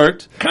kind of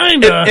worked.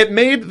 Kinda. It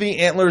made the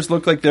antlers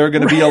look like they were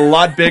going to be a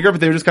lot bigger,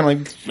 but they were just kind of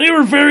like. They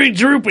were very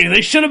droopy.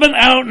 They should have been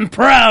out and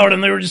proud,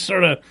 and they were just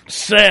sort of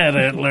sad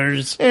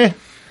antlers.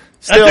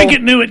 Still, I think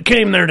it knew it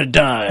came there to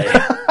die.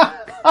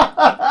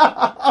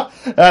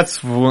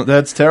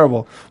 That's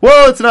terrible.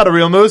 Well, it's not a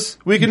real moose.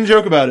 We can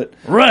joke about it.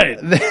 Right.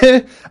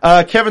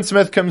 Kevin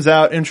Smith comes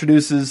out,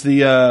 introduces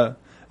the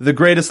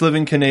greatest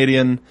living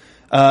Canadian,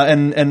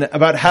 and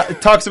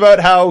talks about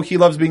how he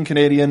loves being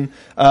Canadian.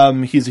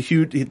 He's a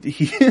huge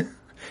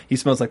he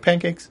smells like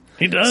pancakes.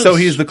 He does. So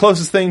he's the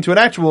closest thing to an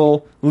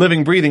actual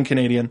living, breathing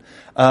Canadian.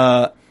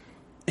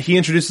 He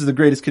introduces the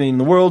greatest Canadian in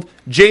the world.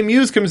 Jay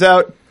Muse comes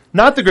out,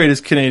 not the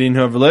greatest Canadian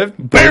who ever lived.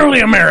 Barely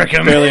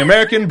American. Barely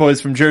American,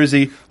 boys from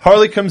Jersey.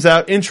 Harley comes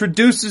out,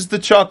 introduces the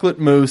chocolate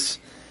mousse,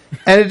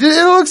 and it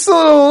looks a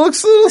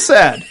little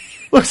sad.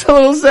 Looks a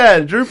little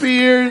sad. Droopy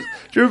ears,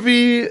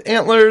 droopy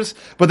antlers.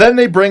 But then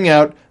they bring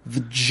out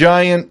the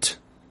giant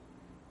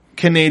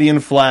Canadian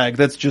flag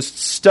that's just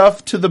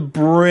stuffed to the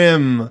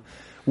brim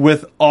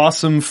with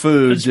awesome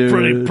food, It's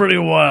dude. pretty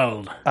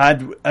wild.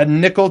 I'd a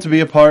nickel to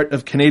be a part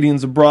of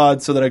Canadians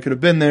Abroad so that I could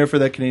have been there for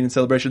that Canadian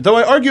celebration. Though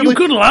I arguably... You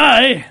could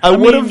lie. I mean,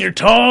 would've- you're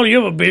tall,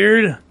 you have a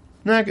beard.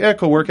 Nah, that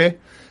could work, eh?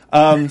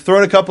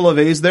 Throwing a couple of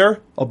A's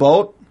there. A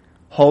boat.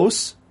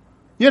 Hose.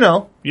 You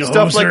know. You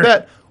stuff hoser. like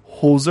that.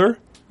 Hoser.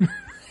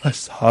 A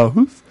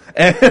south.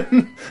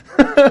 And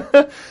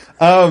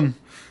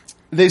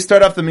they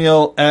start off the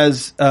meal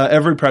as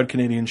every proud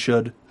Canadian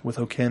should with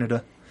O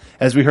Canada.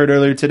 As we heard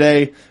earlier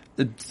today,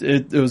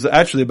 it was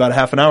actually about a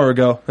half an hour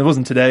ago. It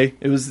wasn't today.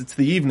 It's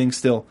the evening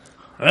still.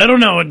 I don't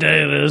know what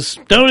day it is.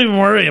 Don't even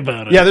worry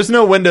about it. Yeah, there's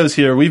no windows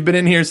here. We've been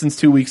in here since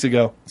 2 weeks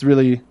ago. It's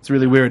really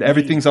weird.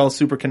 Everything's all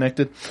super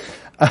connected.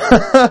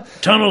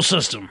 Tunnel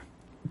system.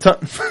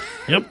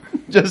 Yep.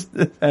 Just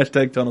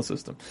hashtag tunnel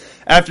system.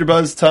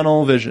 AfterBuzz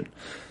Tunnel Vision.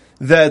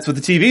 That's what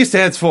the TV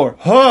stands for.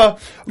 Huh.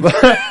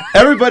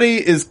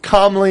 Everybody is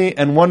calmly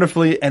and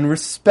wonderfully and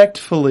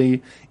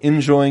respectfully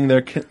enjoying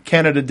their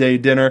Canada Day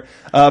dinner.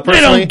 Personally,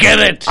 They don't get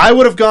it. I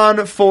would have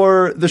gone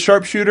for the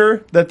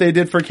sharpshooter that they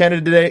did for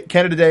Canada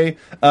Day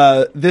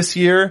this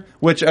year,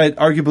 which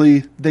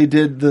arguably they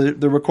did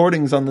the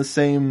recordings on the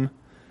same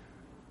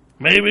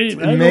Maybe.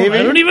 I Maybe.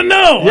 don't even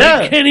know. Yeah.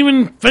 I can't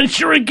even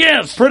venture a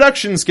guess.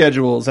 production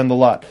schedules and the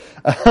lot.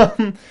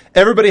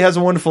 Everybody has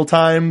a wonderful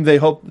time. They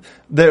hope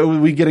that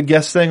we get a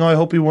guest saying, "Oh, I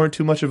hope we weren't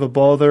too much of a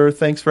bother.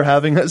 Thanks for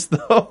having us,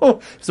 though.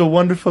 It's a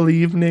wonderful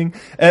evening."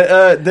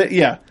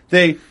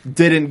 They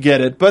didn't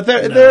get it, but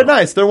they're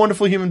nice. They're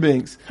wonderful human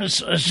beings.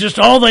 It's just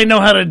all they know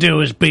how to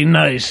do is be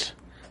nice.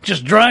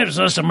 Just drives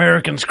us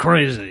Americans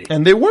crazy.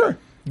 And they were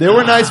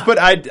nice, but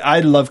I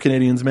love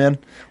Canadians, man.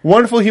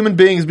 Wonderful human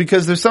beings,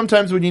 because there's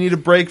sometimes when you need a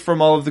break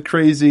from all of the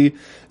crazy.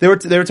 They were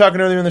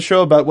talking earlier in the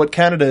show about what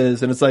Canada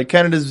is, and it's like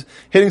Canada's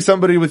hitting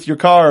somebody with your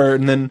car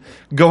and then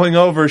going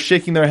over,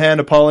 shaking their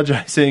hand,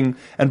 apologizing,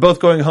 and both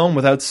going home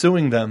without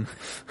suing them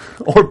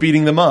or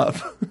beating them up.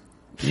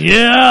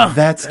 Yeah.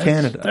 That's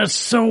Canada. That's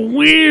so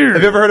weird.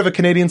 Have you ever heard of a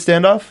Canadian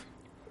standoff?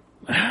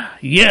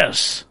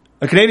 Yes.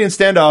 A Canadian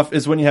standoff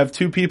is when you have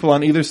two people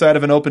on either side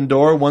of an open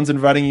door. One's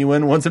inviting you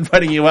in, one's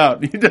inviting you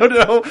out. You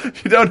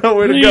don't know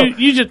where to go.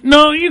 You just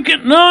you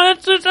can no.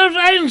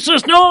 I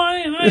insist. No, I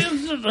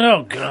insist.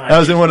 Oh God. I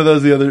was in one of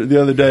those the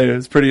other day. It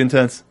was pretty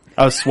intense.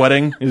 I was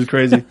sweating. It was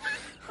crazy.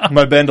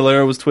 My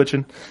bandolero was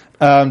twitching.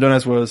 Don't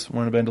ask what I was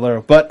wearing a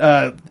bandolero. But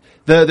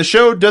the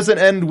show doesn't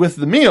end with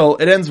the meal.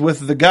 It ends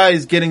with the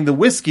guys getting the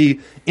whiskey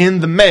in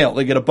the mail.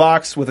 They get a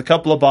box with a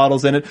couple of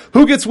bottles in it.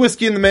 Who gets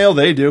whiskey in the mail?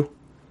 They do.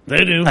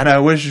 They do. And I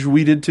wish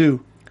we did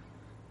too.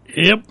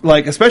 Yep.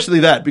 Like, especially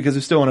that, because I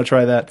still want to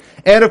try that.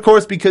 And, of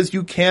course, because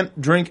you can't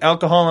drink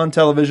alcohol on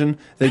television,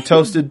 they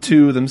toasted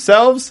to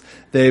themselves,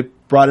 they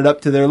brought it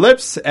up to their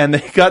lips, and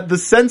they got the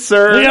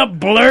censor. They got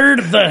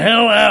blurred the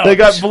hell out. They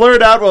got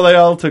blurred out while they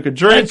all took a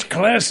drink. That's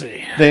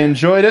classy. They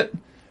enjoyed it.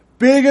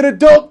 Being an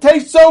adult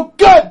tastes so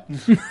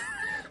good!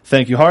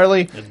 Thank you,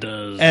 Harley. It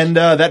does. And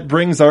that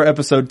brings our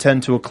episode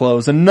 10 to a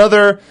close.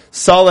 Another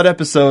solid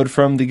episode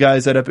from the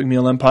guys at Epic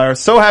Meal Empire.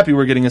 So happy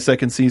we're getting a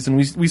second season.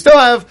 We still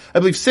have, I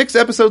believe, 6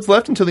 episodes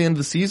left until the end of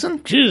the season.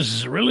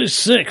 Jeez, really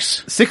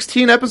 6.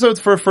 16 episodes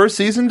for a first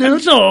season, dude.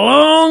 It's a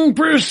long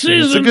first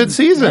season. It's a good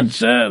season.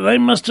 They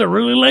must have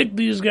really liked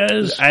these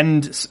guys.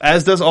 And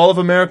as does all of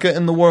America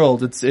in the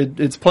world.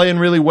 It's playing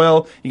really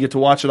well. You get to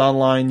watch it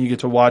online. You get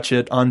to watch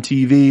it on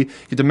TV. You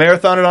get to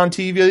marathon it on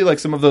TV, like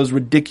some of those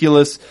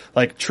ridiculous,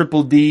 like,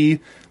 Triple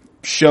D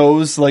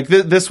shows. Like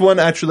this one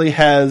actually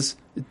has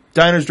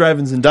Diners,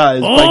 Drive-Ins, and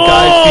Dives by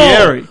Guy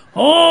Fieri.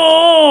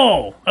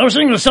 Oh! I was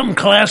thinking of something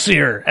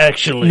classier,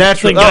 actually.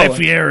 Naturally, Guy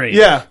Fieri.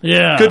 Yeah.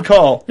 Yeah. Good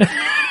call.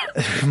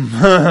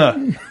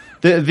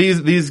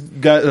 These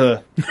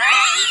guys.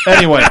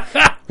 Anyway,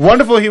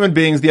 wonderful human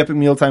beings, the Epic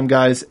Mealtime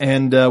guys,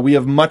 and we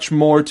have much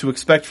more to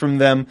expect from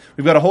them.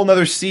 We've got a whole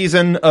nother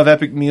season of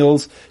Epic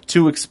Meals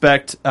to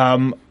expect,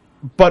 but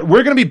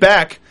we're going to be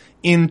back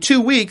in 2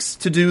 weeks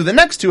to do the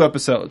next 2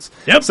 episodes.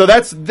 Yep. So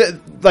that's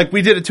like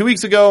we did it 2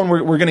 weeks ago, and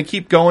we're going to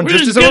keep going. We're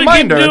just as a gonna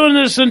reminder. keep doing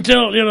this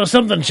until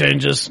something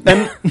changes.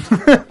 And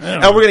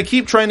we're going to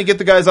keep trying to get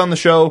the guys on the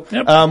show.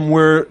 Yep.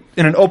 We're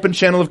in an open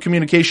channel of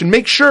communication.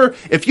 Make sure,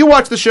 if you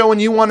watch the show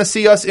and you want to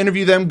see us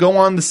interview them, go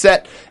on the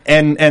set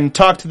and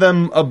talk to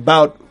them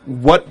about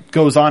what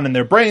goes on in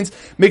their brains.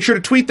 Make sure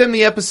to tweet them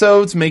the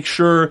episodes. Make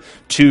sure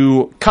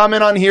to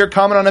comment on here,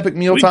 comment on Epic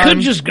Mealtime. We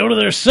could just go to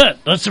their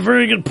set. That's a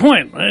very good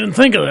point. I didn't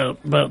think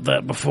about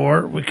that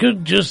before. We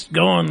could just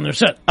go on their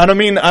set. I don't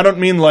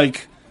mean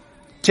like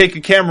take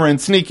a camera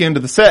and sneak into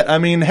the set. I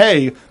mean,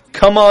 hey,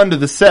 come on to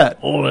the set.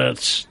 Oh,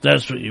 that's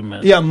what you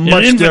meant. Yeah,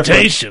 much An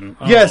invitation.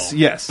 Different.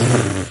 Yes.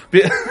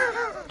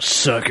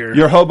 Sucker.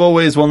 Your hobo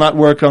ways will not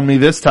work on me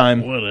this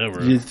time.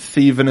 Whatever. You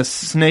thief and a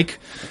snake.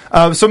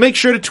 So make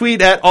sure to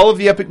tweet at all of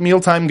the Epic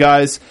Mealtime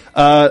guys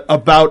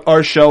about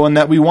our show and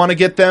that we want to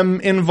get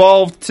them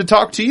involved to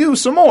talk to you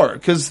some more.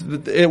 Because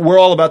we're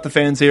all about the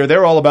fans here.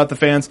 They're all about the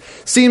fans.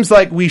 Seems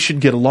like we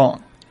should get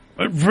along.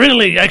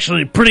 Really,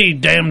 actually, pretty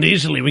damned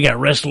easily. We got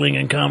wrestling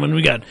in common.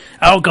 We got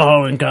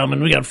alcohol in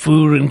common. We got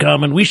food in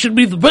common. We should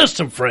be the best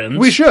of friends.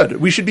 We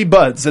should be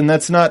buds, and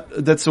that's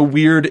a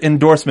weird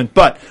endorsement.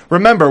 But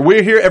remember,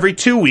 we're here every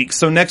 2 weeks.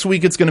 So next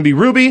week it's going to be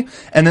Ruby,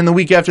 and then the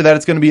week after that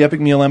it's going to be Epic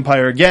Meal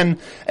Empire again.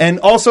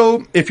 And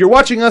also, if you're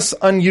watching us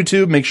on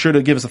YouTube, make sure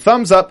to give us a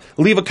thumbs up,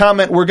 leave a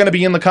comment. We're going to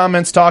be in the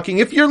comments talking.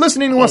 If you're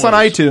listening to us on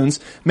iTunes,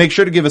 make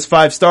sure to give us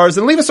 5 stars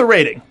and leave us a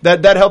rating.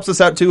 That helps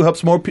us out too,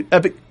 helps more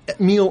Epic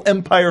Meal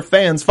Empire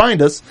fans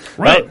find us.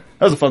 Right.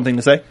 That was a fun thing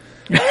to say.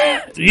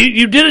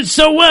 You did it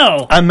so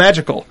well. I'm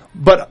magical.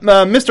 But,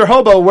 Mr.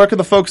 Hobo, where can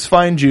the folks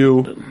find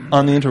you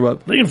on the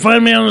interweb? They can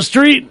find me on the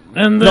street.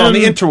 And then, no, on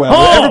the interweb.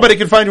 Oh! Everybody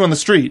can find you on the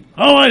street.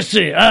 Oh, I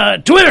see.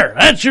 Twitter,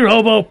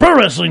 @YourHobo,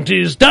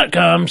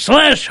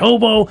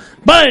 ProWrestlingTees.com/hobo.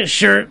 Buy a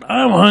shirt.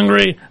 I'm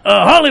hungry.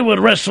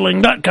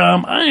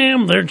 HollywoodWrestling.com. I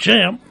am their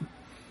champ.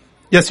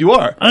 Yes, you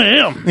are. I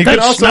am. You That's can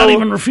also, not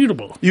even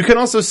refutable. You can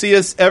also see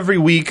us every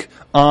week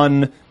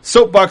on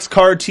Soapbox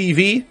Car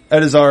TV.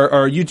 That is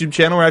our YouTube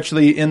channel. We're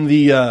actually in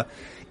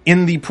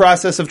the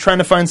process of trying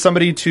to find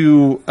somebody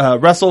to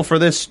wrestle for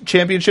this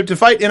championship, to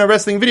fight in a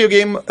wrestling video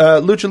game,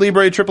 Lucha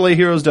Libre AAA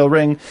Heroes del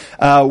Ring.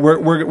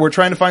 We're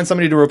trying to find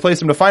somebody to replace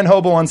him, to find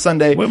Hobo on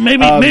Sunday. Well,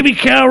 maybe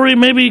Cowrie,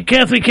 maybe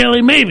Kathy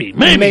Kelly, maybe.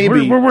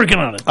 We're working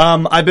on it.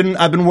 I've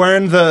been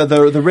wearing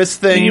the wrist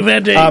thing. You've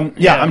had to,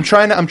 yeah, I'm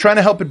trying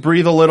to help it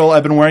breathe a little.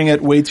 I've been wearing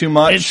it way too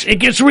much. It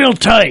gets real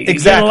tight.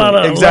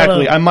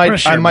 Exactly. I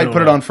might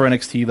put it on for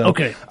NXT though.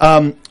 Okay.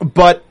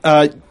 But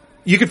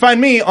you can find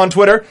me on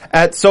Twitter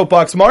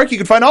 @SoapboxMark. You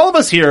can find all of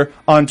us here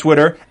on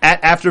Twitter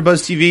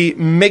 @AfterBuzzTV.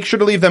 Make sure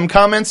to leave them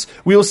comments.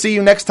 We will see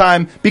you next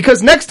time,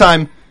 because next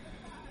time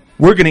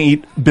we're going to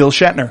eat Bill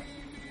Shatner.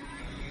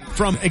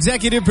 From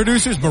executive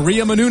producers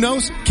Maria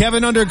Menounos,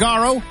 Kevin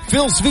Undergaro,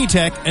 Phil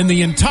Svitek, and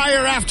the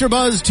entire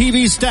AfterBuzz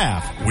TV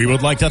staff, we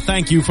would like to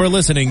thank you for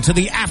listening to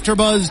the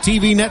AfterBuzz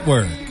TV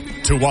network.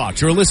 To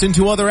watch or listen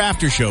to other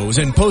after shows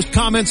and post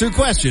comments or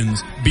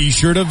questions, be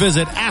sure to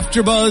visit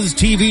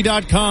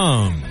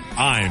AfterBuzzTV.com.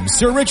 I'm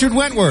Sir Richard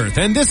Wentworth,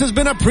 and this has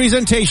been a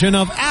presentation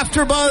of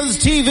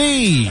AfterBuzz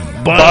TV.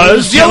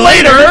 Buzz you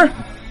later!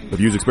 The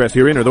views expressed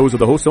herein are those of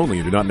the hosts only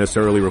and do not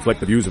necessarily reflect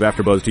the views of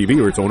AfterBuzz TV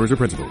or its owners or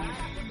principals.